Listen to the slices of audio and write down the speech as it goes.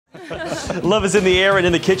Love is in the air and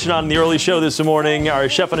in the kitchen on the early show this morning. Our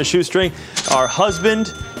chef on a shoestring, our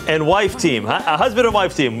husband and wife team. A husband and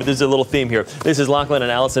wife team. There's a little theme here. This is Lachlan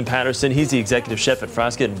and Allison Patterson. He's the executive chef at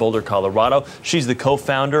Frasca in Boulder, Colorado. She's the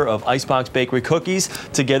co-founder of Icebox Bakery Cookies.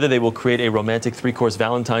 Together, they will create a romantic three-course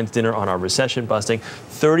Valentine's dinner on our recession-busting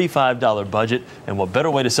 $35 budget. And what better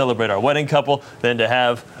way to celebrate our wedding couple than to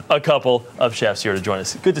have a couple of chefs here to join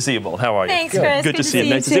us. Good to see you both. How are you? Thanks, Chris. Good to see you.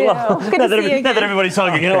 Nice to too. see you. Well, Good not to see you that everybody's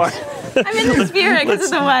talking. You know. I'm in the spirit because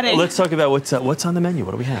of the wedding. Let's talk about what's on the menu.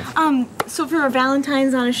 What do we have? So for our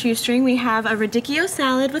Valentine's on a shoestring, we have a radicchio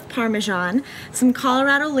salad with Parmesan, some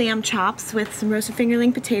Colorado lamb chops with some roasted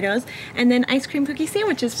fingerling potatoes, and then ice cream cookie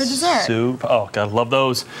sandwiches for dessert. Soup. Oh, God, love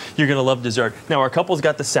those. You're going to love dessert. Now, our couple's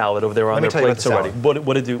got the salad over there on their plates already.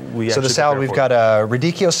 What did we actually So the salad, we've got a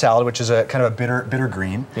radicchio salad, which is a kind of a bitter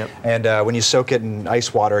green. Yep. And when you soak it in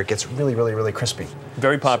ice water, it gets really crispy.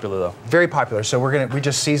 Very popular, though. Very popular. So we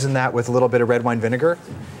just season that with a little bit of red wine vinegar.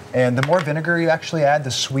 And the more vinegar you actually add,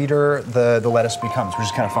 the sweeter the lettuce becomes, which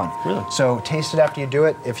is kind of fun. Really? So taste it after you do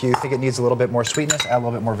it. If you think it needs a little bit more sweetness, add a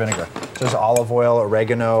little bit more vinegar. So there's olive oil,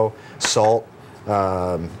 oregano, salt,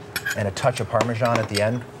 and a touch of Parmesan at the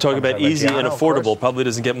end. Talk about easy and affordable. Probably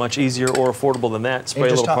doesn't get much easier or affordable than that. Spray a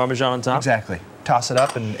little Parmesan on top. Exactly. Toss it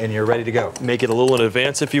up and you're ready to go. Make it a little in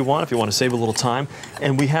advance if you want to save a little time.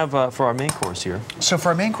 And we have, for our main course here. So for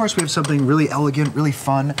our main course, we have something really elegant, really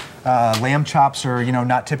fun. Lamb chops are,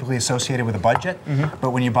 not typically associated with a budget, but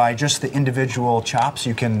when you buy just the individual chops,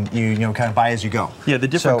 you can, kind of buy as you go. Yeah, the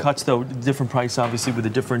different cuts though, different price obviously with the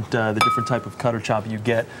different type of cut or chop you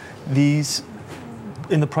get. These,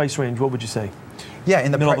 in the price range, what would you say? Yeah,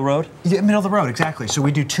 in the middle of the road? Yeah, middle of the road, exactly. So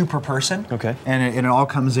we do 2 per person. Okay. And it all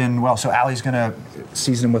comes in well. So Allie's gonna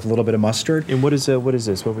season them with a little bit of mustard. And what is this?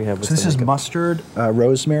 What do we have? So this is mustard,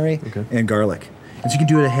 rosemary, and garlic. And so you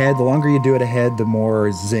can do it ahead. The longer you do it ahead, the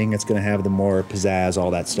more zing it's gonna have, the more pizzazz,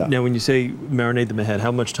 all that stuff. Now, when you say marinate them ahead,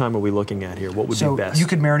 how much time are we looking at here? What would be best? You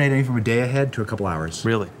could marinate anything from a day ahead to a couple hours.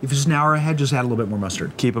 Really? If it's an hour ahead, just add a little bit more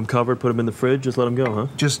mustard. Keep them covered, put them in the fridge, just let them go, huh?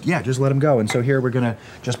 Just let them go. And so here we're gonna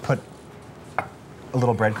just put a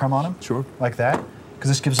little breadcrumb on them. Sure. Like that, because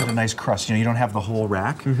this gives it a nice crust. You don't have the whole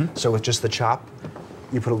rack. So with just the chop,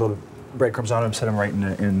 you put a little breadcrumbs on them, set them right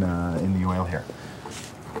in the oil here.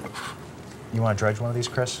 You want to dredge one of these,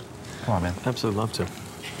 Chris? Come on, man. Absolutely love to.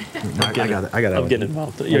 I got it. I'm getting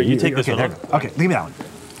involved. Yeah, you take this one on. Okay, leave me that one.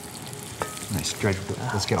 Nice, dredge.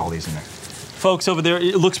 Let's get all these in there. Folks over there,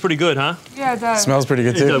 it looks pretty good, huh? Yeah, it does. Smells pretty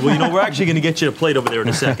good, too. Well, we're actually going to get you a plate over there in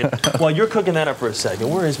a second. While you're cooking that up for a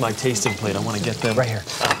second, where is my tasting plate? I want to get them. Right here.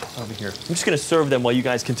 Over here. I'm just going to serve them while you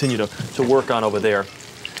guys continue to work on over there.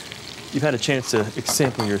 You've had a chance to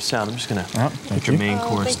sample your salad. I'm just going to put your main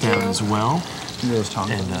course down as well. Those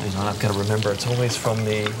tongs. And I've got to remember, it's always from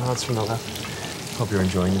the, it's from the left. Hope you're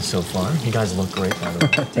enjoying this so far. You guys look great, by the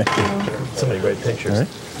way. So many great pictures.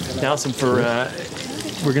 Right. Now some for,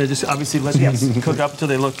 we're going to just obviously let these cook up until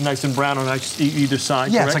they look nice and brown on either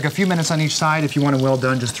side, Yeah, correct? it's like a few minutes on each side. If you want them well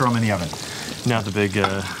done, just throw them in the oven. Now the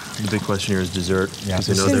big question here is dessert. Yeah,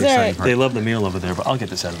 Because they love the meal over there, but I'll get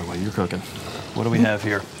this out of the way. You're cooking. What do we have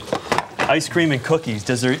here? Ice cream and cookies.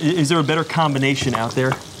 Is there a better combination out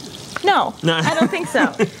there? No, I don't think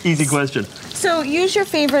so. Easy question. So use your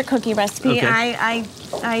favorite cookie recipe. Okay.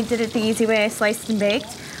 I did it the easy way. I sliced and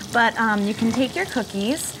baked. But you can take your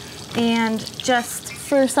cookies and just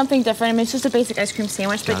for something different. I mean, it's just a basic ice cream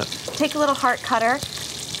sandwich, but take a little heart cutter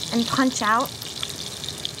and punch out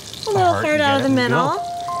a little heart out of the middle.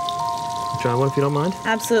 Try one if you don't mind.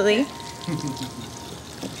 Absolutely.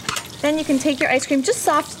 Then you can take your ice cream, just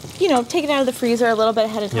soft, take it out of the freezer a little bit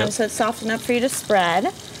ahead of time so it's soft enough for you to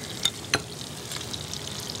spread.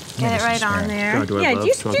 Get it right on there. Yeah,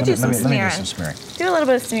 do some smearing. Do a little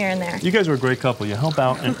bit of smear in there. You guys are a great couple. You help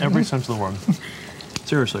out in every sense of the word.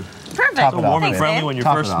 Seriously. Perfect. So warm and friendly when you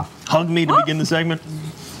first hugged me to begin the segment.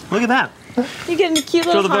 Look at that. You're getting a cute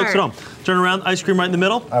little Show the folks at home. Turn around, ice cream right in the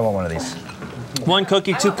middle. I want one of these. 1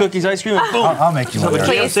 cookie, 2 cookies, ice cream, and boom. I'll make you one.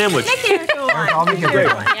 A sandwich. I'll make you a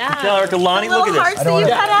great one. Now, Erica, Lonnie, look at this. Hearts that you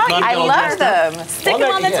cut out, I love them. stick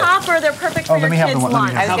them on the top, or they're perfect for your kids'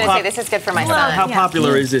 lunch. I was going to say, this is good for my son. How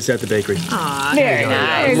popular is this at the bakery? Very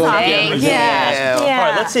nice. Thank you. All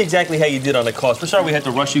right, let's see exactly how you did on the cost. We're sorry we had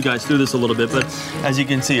to rush you guys through this a little bit, but as you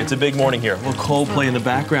can see, it's a big morning here. A little Coldplay in the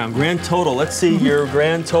background. Grand total. Let's see your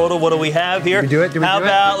grand total. What do we have here? How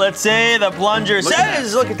about, let's say, the plunger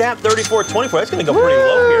says, look at that, 34.24. That's going to go pretty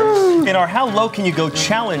low here. In our How Low Can You Go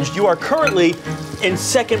challenge, you are currently in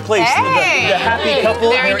second place. Hey, the happy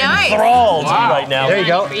couple very are nice. enthralled right now. There you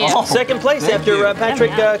go. Second place after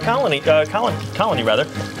Patrick Colony,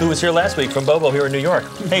 who was here last week from Bobo here in New York.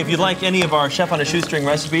 Hey, if you'd like any of our Chef on a Shoestring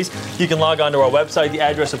recipes, you can log on to our website. The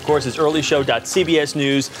address, of course, is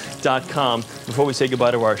earlyshow.cbsnews.com. Before we say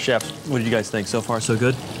goodbye to our chef, what did you guys think? So far, so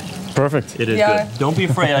good? Perfect. It is good. Don't be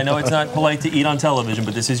afraid. I know it's not polite to eat on television,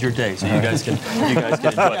 but this is your day, so you guys can enjoy it.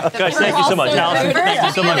 Guys, thank you so much. Allison, thank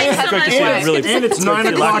you so much. Thank you so Great to much. see you. Really. And it's 9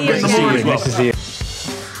 o'clock in the morning. Nice to see you.